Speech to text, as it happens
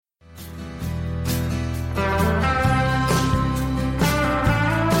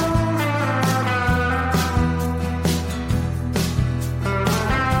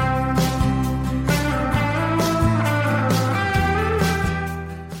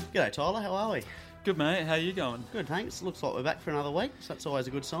G'day Tyler, how are we? Good, mate. How you going? Good, thanks. Looks like we're back for another week, so that's always a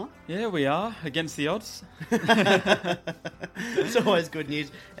good sign. Yeah, we are. Against the odds. It's always good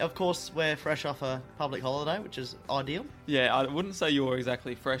news. Of course, we're fresh off a public holiday, which is ideal. Yeah, I wouldn't say you're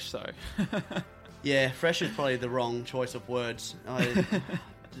exactly fresh, though. Yeah, fresh is probably the wrong choice of words. I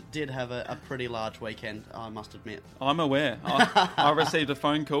did have a pretty large weekend, I must admit. I'm aware. I received a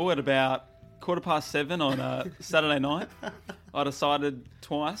phone call at about 7:15 on a Saturday night. I decided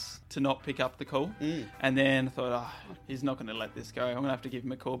twice to not pick up the call, and then thought, he's not going to let this go. I'm going to have to give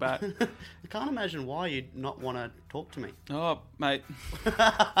him a call back. I can't imagine why you'd not want to talk to me. Oh, mate,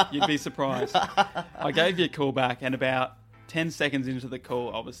 you'd be surprised. I gave you a call back, and about 10 seconds into the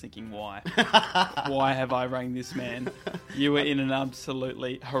call, I was thinking, why? Why have I rang this man? You were in an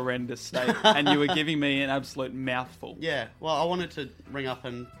absolutely horrendous state, and you were giving me an absolute mouthful. Yeah, well, I wanted to ring up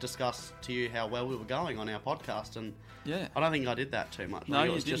and discuss to you how well we were going on our podcast, and yeah, I don't think I did that too much. No, it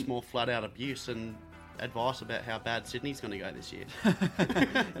was you just didn't. more flat-out abuse and advice about how bad Sydney's going to go this year.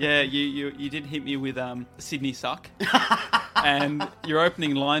 Yeah, you did hit me with Sydney suck, and your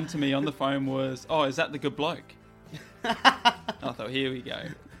opening line to me on the phone was, "Oh, is that the good bloke?" I thought, here we go.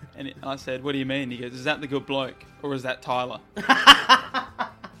 And I said, what do you mean? He goes, is that the good bloke or is that Tyler?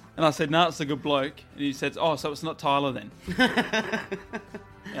 And I said, no, it's the good bloke. And he said, oh, so it's not Tyler then.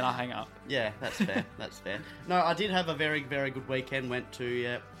 And I hang up. Yeah, that's fair. That's fair. No, I did have a very, very good weekend. Went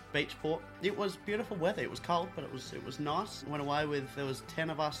to Beachport. It was beautiful weather. It was cold, but it was nice. Went away there was 10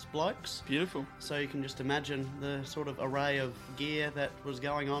 of us blokes. Beautiful. So you can just imagine the sort of array of gear that was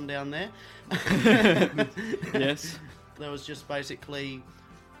going on down there. Yes. There was just basically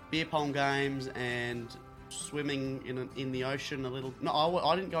beer pong games and swimming in the ocean a little. No,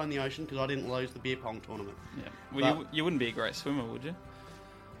 I didn't go in the ocean because I didn't lose the beer pong tournament. Yeah. Well, you wouldn't be a great swimmer, would you?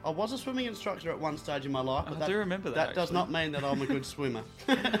 I was a swimming instructor at one stage in my life, but I do remember that. That does not mean that I'm a good swimmer.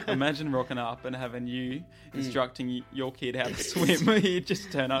 Imagine rocking up and having you instructing your kid how to swim. You'd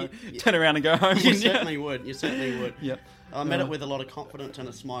just turn around and go home. You certainly would. You certainly would. Yep. I met it with a lot of confidence and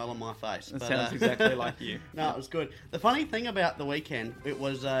a smile on my face. That sounds exactly like you. No, it was good. The funny thing about the weekend, it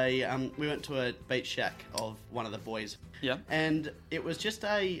was we went to a beach shack of one of the boys. Yeah. And it was just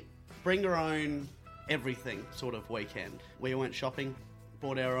a bring your own everything sort of weekend. We went shopping,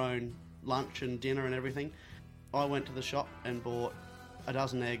 bought our own lunch and dinner and everything. I went to the shop and bought a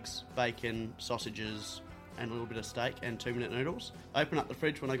dozen eggs, bacon, sausages, and a little bit of steak and 2-minute noodles. Opened up the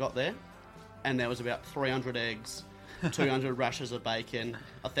fridge when I got there, and there was about 300 eggs, 200 rashers of bacon,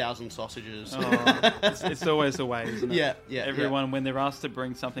 1,000 sausages. Oh, it's always the way, isn't it? Yeah. Everyone, when they're asked to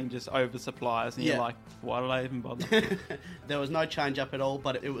bring something, just oversupplies, and you're like, why did I even bother? There was no change up at all,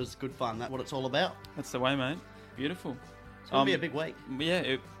 but it was good fun. That's what it's all about. That's the way, mate. Beautiful. It's going to be a big week.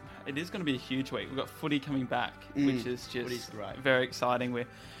 Yeah, it is going to be a huge week. We've got footy coming back, which is just great. Very exciting. We're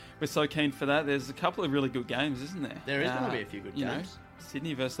so keen for that. There's a couple of really good games, isn't there? There is going to be a few good games.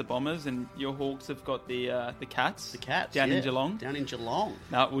 Sydney versus the Bombers, and your Hawks have got the Cats. The Cats, down in Geelong. Down in Geelong.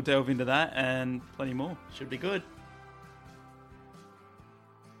 Now we'll delve into that and plenty more. Should be good.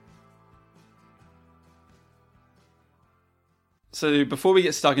 So before we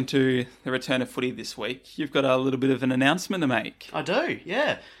get stuck into the return of footy this week, you've got a little bit of an announcement to make. I do,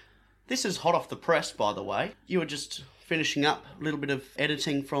 yeah. This is hot off the press, by the way. You were just finishing up a little bit of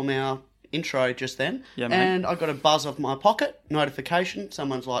editing from our intro just then. Yeah, mate. And I got a buzz off my pocket notification.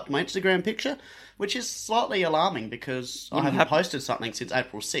 Someone's liked my Instagram picture, which is slightly alarming because I haven't posted something since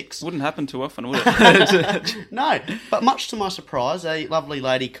April 6th. Wouldn't happen too often, would it? No, but much to my surprise, a lovely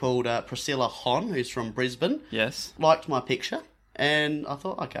lady called Priscilla Hon, who's from Brisbane, Yes. liked my picture. And I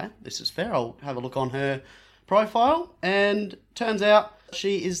thought, okay, this is fair. I'll have a look on her profile. And turns out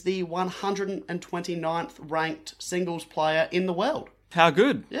she is the 129th ranked singles player in the world. How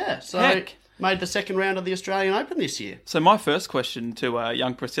good. Yeah, so Heck. made the second round of the Australian Open this year. So my first question to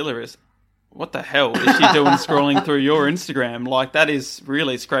young Priscilla is, what the hell is she doing scrolling through your Instagram? Like, that is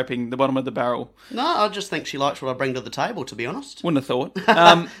really scraping the bottom of the barrel. No, I just think she likes what I bring to the table, to be honest. Wouldn't have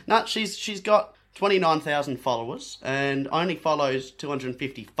thought. No, she's got 29,000 followers and only follows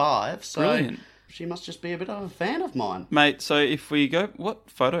 255, so Brilliant. She must just be a bit of a fan of mine. Mate, so if we go... What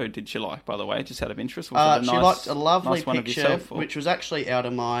photo did she like, by the way, just out of interest? Was it She liked a lovely nice one of picture, yourself, or... which was actually out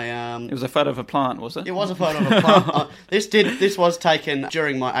of my... It was a photo of a plant, was it? It was a photo of a plant. This was taken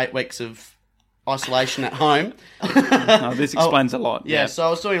during my 8 weeks of isolation at home. No, this explains a lot. Yeah, so I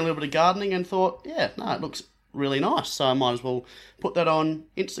was doing a little bit of gardening and thought, it looks really nice, so I might as well put that on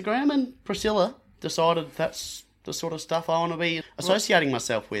Instagram, and Priscilla decided that's the sort of stuff I want to be associating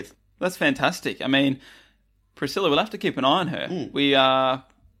myself with. That's fantastic. I mean, Priscilla, we'll have to keep an eye on her. We are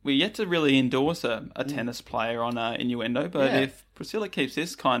we're yet to really endorse a tennis player on Innuendo, but if Priscilla keeps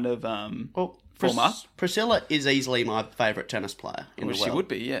this kind of form up... Priscilla is easily my favourite tennis player in the world. She would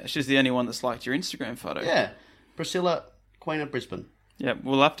be, yeah. She's the only one that's liked your Instagram photo. Yeah. Priscilla, Queen of Brisbane. Yeah,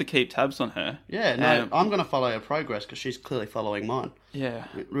 we'll have to keep tabs on her. Yeah, no, I'm going to follow her progress because she's clearly following mine. Yeah.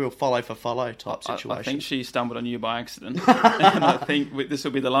 Real follow for follow type situation. I think she stumbled on you by accident. And I think this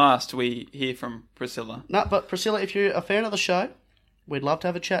will be the last we hear from Priscilla. No, but Priscilla, if you're a fan of the show, we'd love to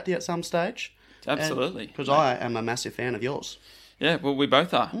have a chat to you at some stage. Absolutely. Because I am a massive fan of yours. Yeah, well, we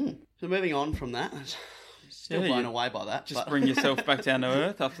both are. So moving on from that, still blown away by that. Just bring yourself back down to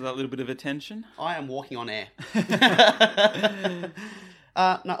earth after that little bit of attention. I am walking on air.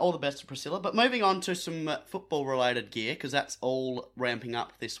 No, all the best to Priscilla. But moving on to some football-related gear, because that's all ramping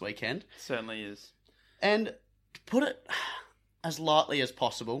up this weekend. Certainly is. And to put it as lightly as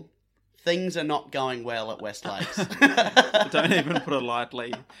possible, things are not going well at West Lakes. Don't even put it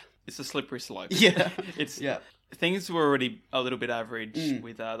lightly. It's a slippery slope. Yeah. Things were already a little bit average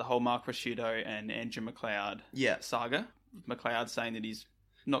with the whole Mark Prosciutto and Andrew McLeod saga. McLeod saying that he's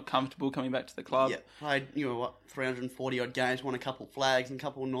not comfortable coming back to the club. Yeah, played, 340-odd games, won a couple flags and a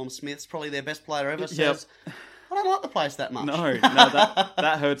couple of Norm Smiths. Probably their best player ever. Says, I don't like the place that much. No,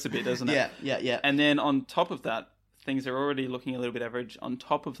 that hurts a bit, doesn't it? Yeah. And then on top of that, things are already looking a little bit average. On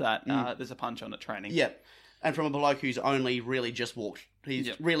top of that, there's a punch on at training. Yeah, and from a bloke who's only really just walked.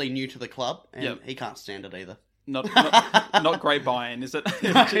 He's really new to the club, and he can't stand it either. Not great buy-in, is it?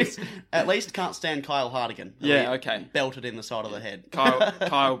 At least can't stand Kyle Hardigan. Yeah, okay. Belted in the side of the head.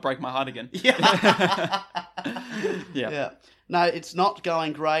 Kyle, break my heart again. Yeah. No, it's not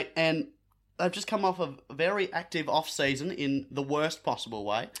going great, and they've just come off a very active off-season in the worst possible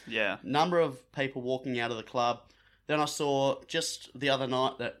way. Yeah. Number of people walking out of the club. Then I saw just the other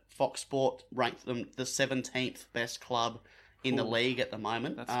night that Fox Sport ranked them the 17th best club in the league at the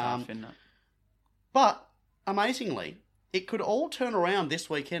moment. That's tough, isn't it? But amazingly, it could all turn around this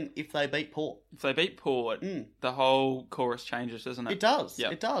weekend if they beat Port. If they beat Port, the whole chorus changes, doesn't it? It does.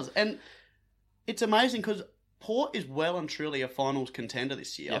 Yep. It does. And it's amazing because Port is well and truly a finals contender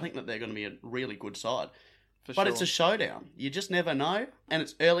this year. Yep. I think that they're going to be a really good side. But it's a showdown. You just never know. And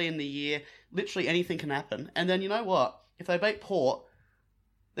it's early in the year. Literally anything can happen. And then you know what? If they beat Port,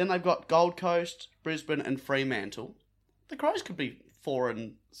 then they've got Gold Coast, Brisbane and Fremantle. The Crows could be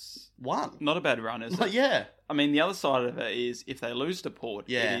 4-1. Not a bad run, is it? Yeah. I mean, the other side of it is if they lose to Port,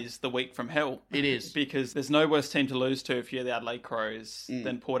 it is the week from hell. It is. Because there's no worse team to lose to if you're the Adelaide Crows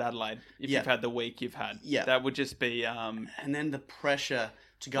than Port Adelaide. If you've had the week you've had. Yeah. That would just be... And then the pressure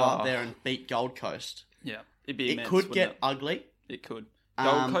to go up there and beat Gold Coast. Yeah. It'd be immense, it could get ugly. It could.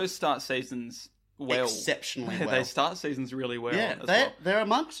 Gold Coast start seasons well. Exceptionally well. They start seasons really well. Yeah, they're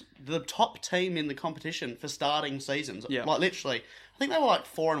amongst the top team in the competition for starting seasons. Yeah. Like literally, I think they were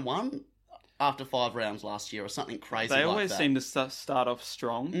like 4-1 after 5 rounds last year or something crazy like that. They always seem to start off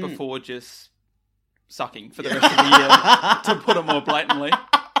strong before just sucking for the rest of the year, to put it more blatantly.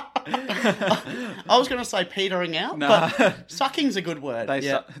 I was going to say petering out, but sucking's a good word. They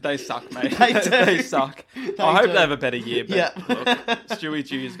suck, mate. They do. They suck. I hope they have a better year, but look, Stewie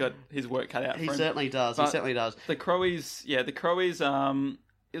Dew's got his work cut out for him. He certainly does. The Crowies,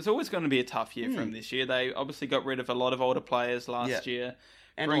 it's always going to be a tough year for him this year. They obviously got rid of a lot of older players last year.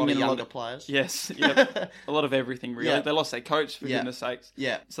 And a lot of younger players. Yes, a lot of everything, really. They lost their coach, for goodness sakes.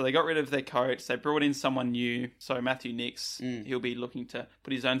 Yeah. So they got rid of their coach. They brought in someone new. So Matthew Nix, he'll be looking to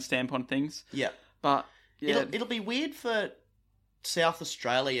put his own stamp on things. Yeah. But, It'll be weird for South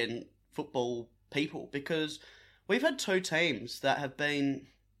Australian football people because we've had 2 teams that have been,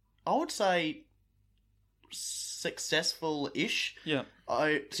 I would say, successful-ish. Yeah.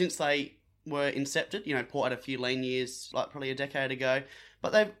 Since they were incepted. Port had a few lean years, like probably a decade ago.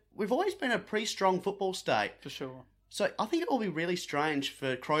 But we've always been a pretty strong football state. For sure. So I think it will be really strange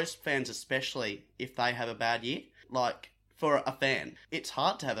for Crows fans especially if they have a bad year. Like, for a fan, it's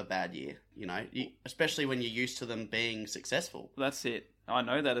hard to have a bad year, especially when you're used to them being successful. That's it. I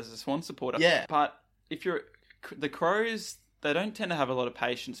know that as a Swan supporter. Yeah. But if you're... The Crows, they don't tend to have a lot of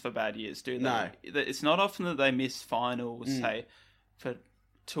patience for bad years, do they? No. It's not often that they miss finals, say, for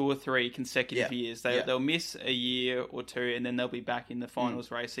 2 or 3 consecutive years. They'll miss a year or 2, and then they'll be back in the finals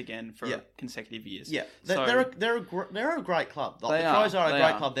race again for consecutive years. Yeah, they're a great club. The Crows are a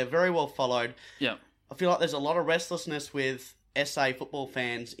great club. They're very well followed. Yeah, I feel like there's a lot of restlessness with SA football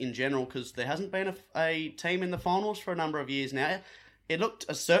fans in general because there hasn't been a team in the finals for a number of years now. It looked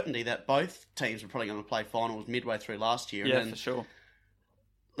a certainty that both teams were probably going to play finals midway through last year. Yeah, for sure.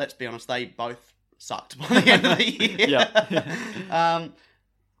 Let's be honest, they both sucked by the end of the year. Yeah.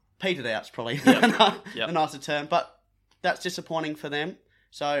 Petered out's probably a nicer term, but that's disappointing for them.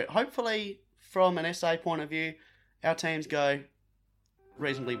 So hopefully, from an SA point of view, our teams go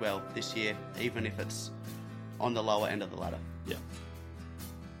reasonably well this year, even if it's on the lower end of the ladder. Yeah.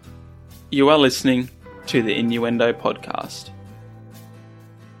 You are listening to the Innuendo podcast.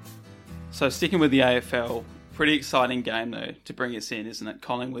 So sticking with the AFL, pretty exciting game though to bring us in, isn't it?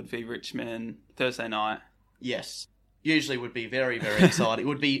 Collingwood v Richmond, Thursday night. Yes. Usually would be very, very exciting.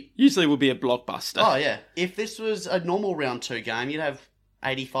 Usually would be a blockbuster. Oh, yeah. If this was a normal round 2 game, you'd have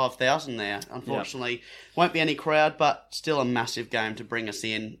 85,000 there. Unfortunately, won't be any crowd, but still a massive game to bring us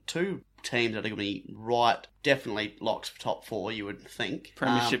in. 2 teams that are going to be definitely locks for top 4, you would think.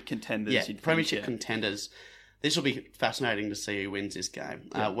 Premiership contenders. Yeah, premiership contenders. This will be fascinating to see who wins this game.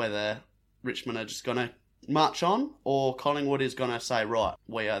 Whether Richmond are just going to march on, or Collingwood is going to say, right,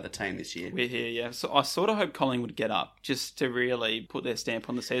 we are the team this year. We're here, yeah. So I sort of hope Collingwood get up just to really put their stamp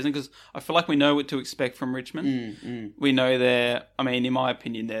on the season, because I feel like we know what to expect from Richmond. We know in my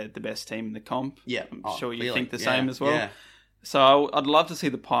opinion, they're the best team in the comp. Yeah. I'm sure you think the same as well. Yeah. So I'd love to see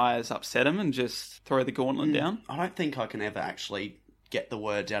the Pies upset them and just throw the gauntlet down. I don't think I can ever actually get the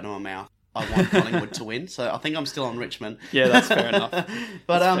words out of my mouth. I want Collingwood to win, so I think I'm still on Richmond. Yeah, that's fair enough.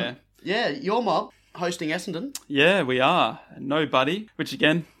 But fair. Yeah, your mob hosting Essendon. Yeah, we are. No Buddy, which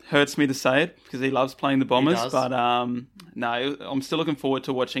again hurts me to say it because he loves playing the Bombers. But no, I'm still looking forward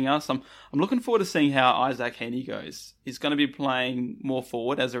to watching us. I'm looking forward to seeing how Isaac Heaney goes. He's going to be playing more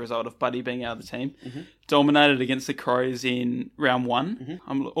forward as a result of Buddy being out of the team. Mm-hmm. Dominated against the Crows in round 1. Mm-hmm.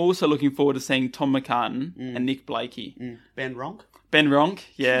 I'm also looking forward to seeing Tom McCartan and Nick Blakey. Ben Ronk? Ben Ronk,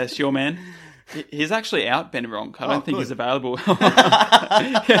 yeah, sure man. He's actually out, Ben Ronk. I don't think he's available.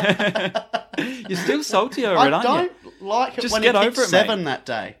 You're still salty over it, aren't you? I don't like it Just when get he over kicked it, 7 mate. that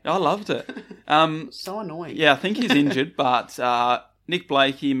day. I loved it. So annoying. Yeah, I think he's injured, but Nick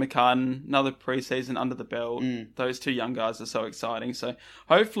Blakey, McCartan, another pre-season under the belt. Those 2 young guys are so exciting. So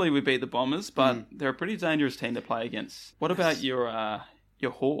hopefully we beat the Bombers, but they're a pretty dangerous team to play against. What about your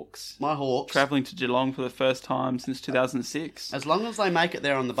Hawks? My Hawks. Travelling to Geelong for the first time since 2006. As long as they make it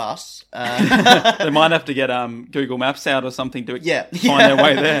there on the bus. They might have to get Google Maps out or something to find their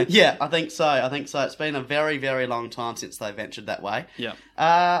way there. Yeah, I think so. It's been a very, very long time since they ventured that way. Yeah.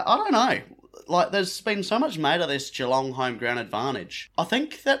 I don't know. Like, there's been so much made of this Geelong home ground advantage. I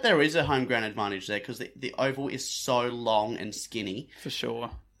think that there is a home ground advantage there because the oval is so long and skinny. For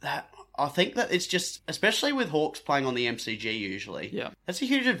sure. I think that it's just, especially with Hawks playing on the MCG usually, that's a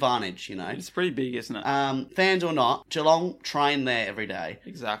huge advantage, you know. It's pretty big, isn't it? Fans or not, Geelong train there every day.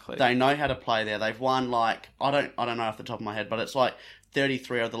 Exactly. They know how to play there. They've won I don't know off the top of my head, but it's like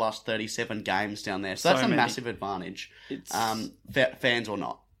 33 of the last 37 games down there. So that's a massive advantage. Fans or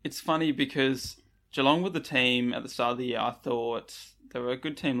not. It's funny because Geelong were the team at the start of the year. I thought they were a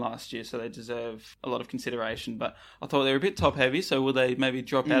good team last year, so they deserve a lot of consideration. But I thought they were a bit top-heavy, so will they maybe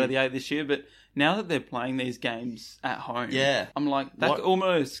drop out of the 8 this year? But now that they're playing these games at home, I'm like, that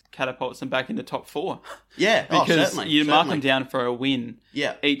almost catapults them back into top 4. Yeah, because you mark them down for a win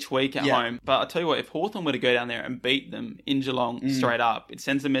each week at home. But I'll tell you what, if Hawthorn were to go down there and beat them in Geelong straight up, it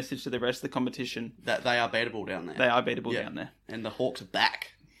sends a message to the rest of the competition. That they are beatable down there. They are beatable down there. And the Hawks are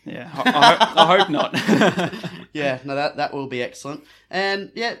back. Yeah, I hope not. Yeah, no, that will be excellent.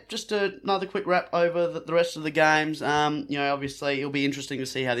 And yeah, just another quick wrap over the rest of the games. Obviously it'll be interesting to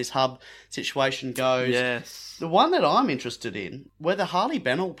see how this hub situation goes. Yes. The one that I'm interested in, whether Harley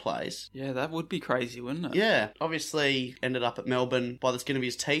Bennell plays. Yeah, that would be crazy, wouldn't it? Yeah. Obviously ended up at Melbourne by the skin of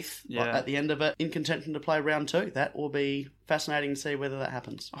his teeth at the end of it, in contention to play round 2. That will be fascinating to see whether that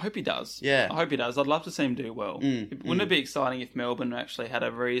happens. I hope he does. Yeah. I hope he does. I'd love to see him do well. Wouldn't it be exciting if Melbourne actually had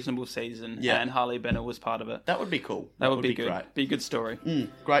a reasonable season and Harley Bennell was part of it? That would be cool. That would be good. Great. Be a good story.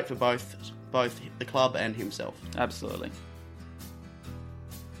 Great for both the club and himself. Absolutely.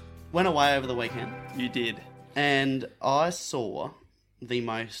 Went away over the weekend. You did. And I saw the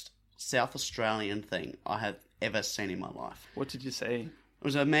most South Australian thing I have ever seen in my life. What did you see? It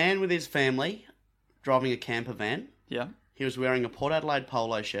was a man with his family driving a camper van. Yeah. He was wearing a Port Adelaide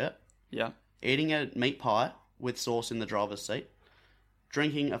polo shirt. Yeah. Eating a meat pie with sauce in the driver's seat.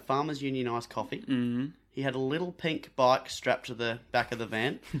 Drinking a Farmers Union iced coffee. Mm-hmm. He had a little pink bike strapped to the back of the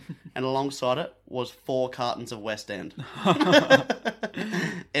van. And alongside it was 4 cartons of West End.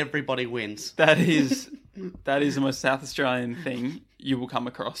 Everybody wins. That is the most South Australian thing you will come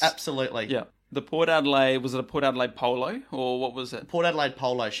across. Absolutely. Yeah. The Port Adelaide, was it a Port Adelaide polo or what was it? Port Adelaide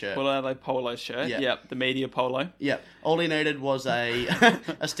polo shirt. Port Adelaide polo shirt. Yep. The media polo. Yep. All he needed was a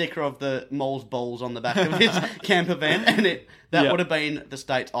sticker of the Moles balls on the back of his camper van, and that would have been the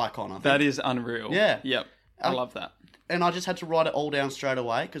state's icon, I think. That is unreal. Yeah. Yep. I love that. And I just had to write it all down straight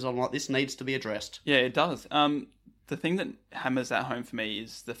away because I'm like, this needs to be addressed. Yeah, it does. The thing that hammers that home for me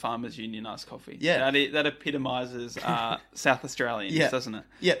is the Farmers Union iced coffee. Yeah. That epitomises South Australians, doesn't it?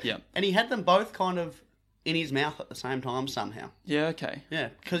 Yeah. Yeah. And he had them both kind of in his mouth at the same time somehow. Yeah, okay. Yeah,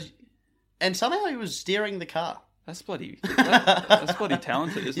 and somehow he was steering the car. That's bloody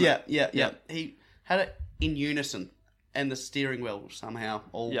talented, isn't it? Yeah. He had it in unison, and the steering wheel somehow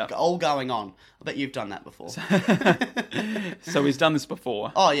all going on. I bet you've done that before. So he's done this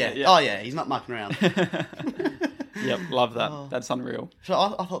before. Oh yeah. He's not mucking around. Yep, love that. That's unreal. So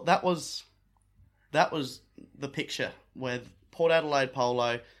I thought that was the picture with Port Adelaide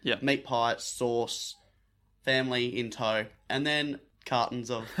polo, meat pie, sauce, family in tow, and then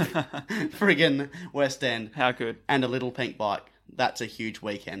cartons of friggin' West End. How good. And a little pink bike. That's a huge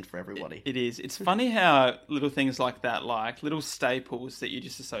weekend for everybody. It is. It's funny how little things like that, like little staples that you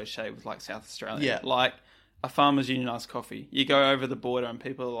just associate with like South Australia. Yeah. Like a Farmers Union iced coffee. You go over the border and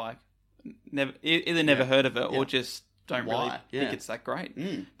people are like, either never heard of it or just don't really think it's that great.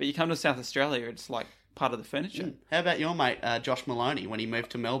 But you come to South Australia, it's like part of the furniture. How about your mate Josh Maloney when he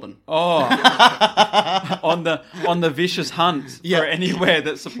moved to Melbourne? Oh, on the vicious hunt for anywhere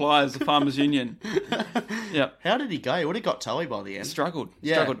that supplies the Farmers Union. Yeah. How did he go? He would have got toey by the end. Struggled.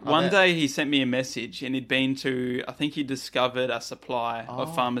 Yeah, One day he sent me a message and he'd been to, I think he discovered a supply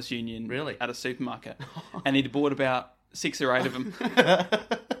of Farmers Union at a supermarket. And he'd bought about 6 or 8 of them.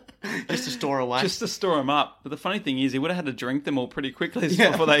 Just to store away. Just to store them up. But the funny thing is, he would have had to drink them all pretty quickly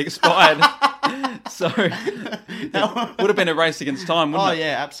before they expired. So, it would have been a race against time, wouldn't it? Oh,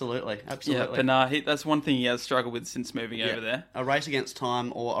 yeah, absolutely. Yeah, but nah, that's one thing he has struggled with since moving over there. A race against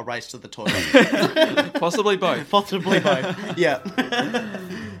time or a race to the toilet. Possibly both. Possibly both, yeah.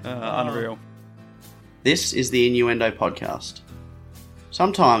 Unreal. This is the Innuendo Podcast.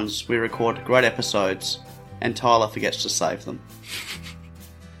 Sometimes we record great episodes and Tyler forgets to save them.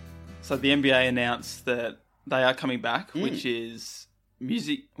 So the NBA announced that they are coming back, which is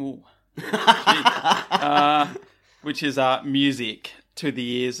music. Ooh. Which is music to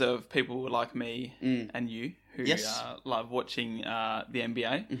the ears of people like me and you who love watching the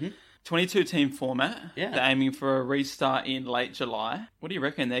NBA. 22-team format. Yeah. They're aiming for a restart in late July. What do you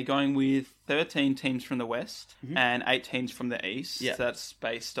reckon? They're going with 13 teams from the West and 8 teams from the East. Yeah. So that's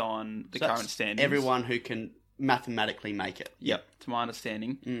based on the current standings. Everyone who can mathematically make it. Yep, to my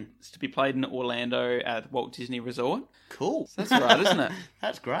understanding. It's to be played in Orlando at Walt Disney Resort. Cool. So that's right, isn't it?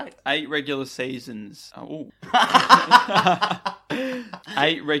 That's great. 8 regular seasons. 8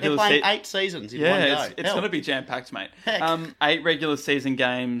 regular seasons. 8 seasons in one go. It's going to be jam-packed, mate. 8 regular season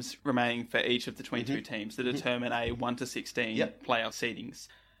games remaining for each of the 22 teams to determine a 1-16 playoff seedings.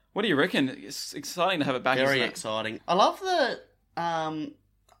 What do you reckon? It's exciting to have it back. Very exciting. I love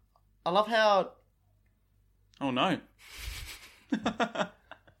how... Oh, no. I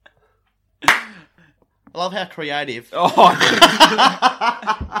love how creative.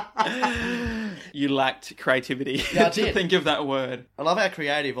 You lacked creativity to think of that word. I love how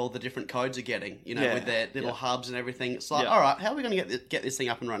creative all the different codes are getting, with their little hubs and everything. It's like, all right, how are we going to get this thing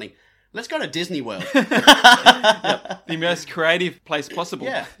up and running? Let's go to Disney World. The most creative place possible.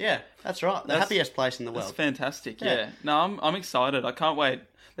 Yeah, that's right. The happiest place in the world. That's fantastic, yeah. No, I'm excited. I can't wait.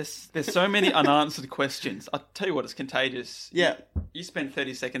 There's so many unanswered questions. I'll tell you what, it's contagious. Yeah. You spent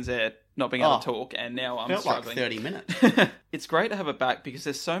 30 seconds there not being able to talk, and now I'm struggling. Felt like 30 minutes. It's great to have it back because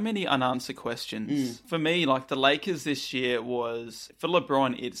there's so many unanswered questions. For me, like the Lakers this year was, for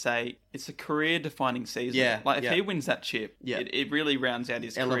LeBron, it's a career-defining season. Yeah. Like if he wins that chip, it really rounds out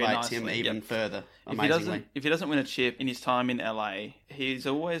his career nicely. Elevates him even further, amazingly. If he doesn't win a chip in his time in LA, he's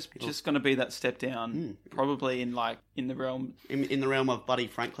always just going to be that step down, probably in the realm... In the realm of Buddy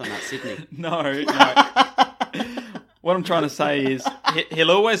Franklin at Sydney. No. What I'm trying to say is he'll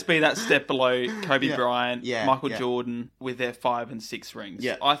always be that step below Kobe Bryant, Michael Jordan with their 5 and 6 rings.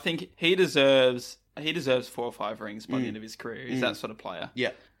 Yeah. I think he deserves 4 or 5 rings by the end of his career. He's that sort of player. Yeah.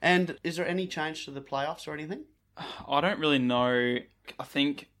 And is there any change to the playoffs or anything? I don't really know. I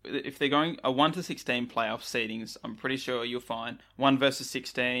think if they're going a 1-16 playoff seedings, I'm pretty sure you'll find 1 versus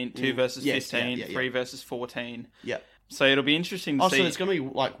 16, 2 versus 15, 3 versus 14. Yeah. So it'll be interesting to see. So it's going to be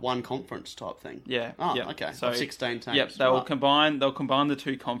like one conference type thing. Yeah. Oh, okay. So 16 teams. Yep. They'll combine the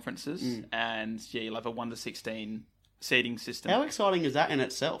 2 conferences, and you'll have a 1-16 seeding system. How exciting is that in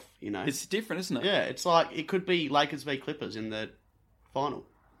itself? It's different, isn't it? Yeah. It's like it could be Lakers v Clippers in the final.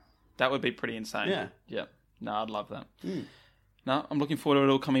 That would be pretty insane. Yeah. Yeah. No, I'd love that. No, I'm looking forward to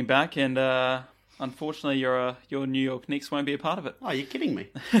it all coming back, and Unfortunately, your New York Knicks won't be a part of it. Oh, you're kidding me.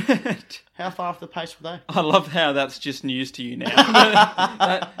 How far off the pace were they? I love how that's just news to you now.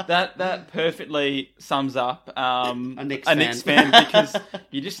 that perfectly sums up a Knicks fan because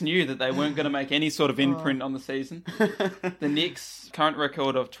you just knew that they weren't going to make any sort of imprint on the season. The Knicks' current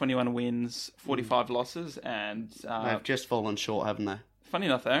record of 21 wins, 45 losses, and they've just fallen short, haven't they? Funny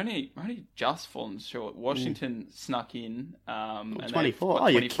enough, they only just fallen short. Washington snuck in. And 24. Oh,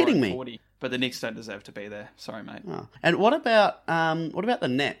 you're kidding me. 40. But the Knicks don't deserve to be there. Sorry, mate. Oh. And what about the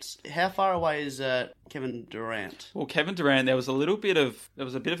Nets? How far away is Kevin Durant? Well, Kevin Durant, there was a bit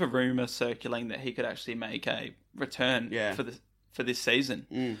of a rumor circulating that he could actually make a return for this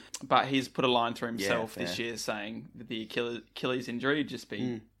season. But he's put a line through himself this year saying that the Achilles injury would just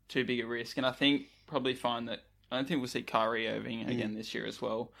be too big a risk. And I think probably find that I don't think we'll see Kyrie Irving again this year as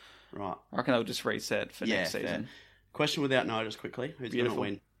well. Right. I reckon they'll just reset for next season. Fair. Question without notice quickly. Who's going to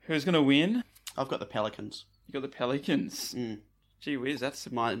win? Who's going to win? I've got the Pelicans. You got the Pelicans. Gee whiz, that's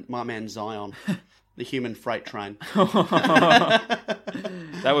my man Zion, the human freight train.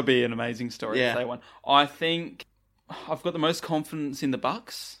 That would be an amazing story if they won. I think I've got the most confidence in the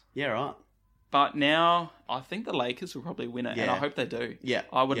Bucks. Yeah, right. But now I think the Lakers will probably win it, and I hope they do. Yeah,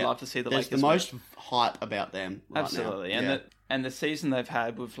 I would love to see There's Lakers. the most hype about them. Right Absolutely, now. and the season they've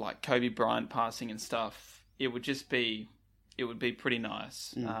had with like Kobe Bryant passing and stuff, it would be pretty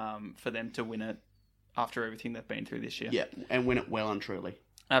nice for them to win it after everything they've been through this year. Yeah, and win it well and truly.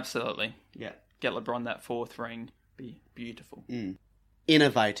 Absolutely. Yeah, get LeBron that 4th ring. Be beautiful.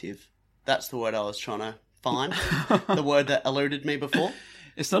 Innovative. That's the word I was trying to find. The word that eluded me before.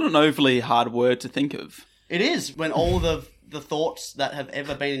 It's not an overly hard word to think of. It is, when all the thoughts that have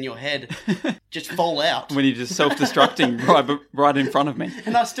ever been in your head just fall out. When you're just self-destructing right in front of me.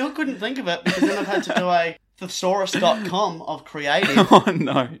 And I still couldn't think of it because then I've had to do a thesaurus.com of creative. Oh,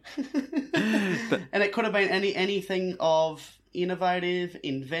 no. And it could have been anything of innovative,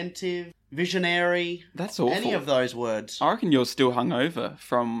 inventive, visionary. That's awful. Any of those words. I reckon you're still hungover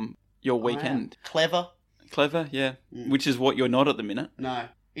from your weekend. Clever. Clever, yeah. Which is what you're not at the minute. No.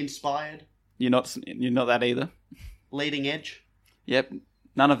 Inspired. You're not that either. Leading edge. Yep.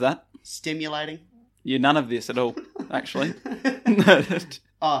 None of that. Stimulating. You're none of this at all, actually.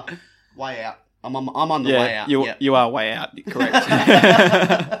 Oh, way out. I'm on the way out. You are way out, correct.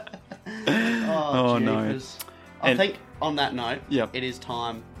 Oh no. I think on that note, it is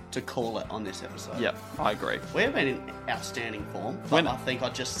time to call it on this episode. Yep, I agree. We have been in outstanding form, but I think I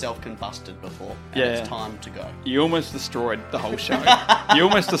just self-combusted before, and it's time to go. You almost destroyed the whole show. You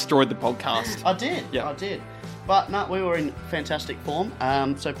almost destroyed the podcast. I did. Yep. I did. But no, we were in fantastic form.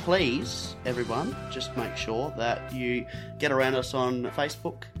 So please, everyone, just make sure that you get around us on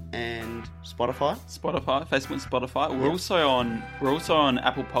Facebook and Spotify. Facebook and Spotify. We're also on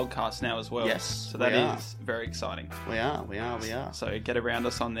Apple Podcasts now as well. Yes. So that is very exciting. We are. So get around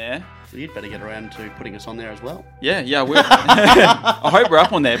us on there. You'd better get around to putting us on there as well. Yeah, I hope we're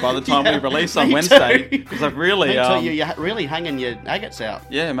up on there by the time we release on Wednesday. Because I've really... you're really hanging your agates out.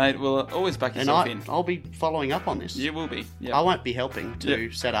 Yeah, mate. Well, always back yourself in. I'll be following up on this. You will be. Yep. I won't be helping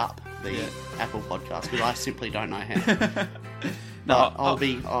to set up the Apple podcast because I simply don't know how. No,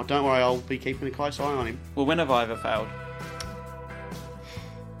 don't worry, I'll be keeping a close eye on him. Well, when have I ever failed?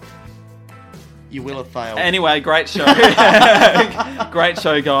 You will have failed. Anyway, great show. Great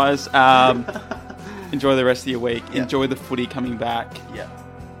show, guys. Enjoy the rest of your week. Yep. Enjoy the footy coming back. Yeah.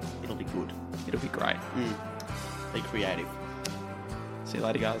 It'll be good. It'll be great. Be creative. See you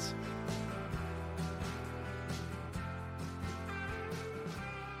later, guys.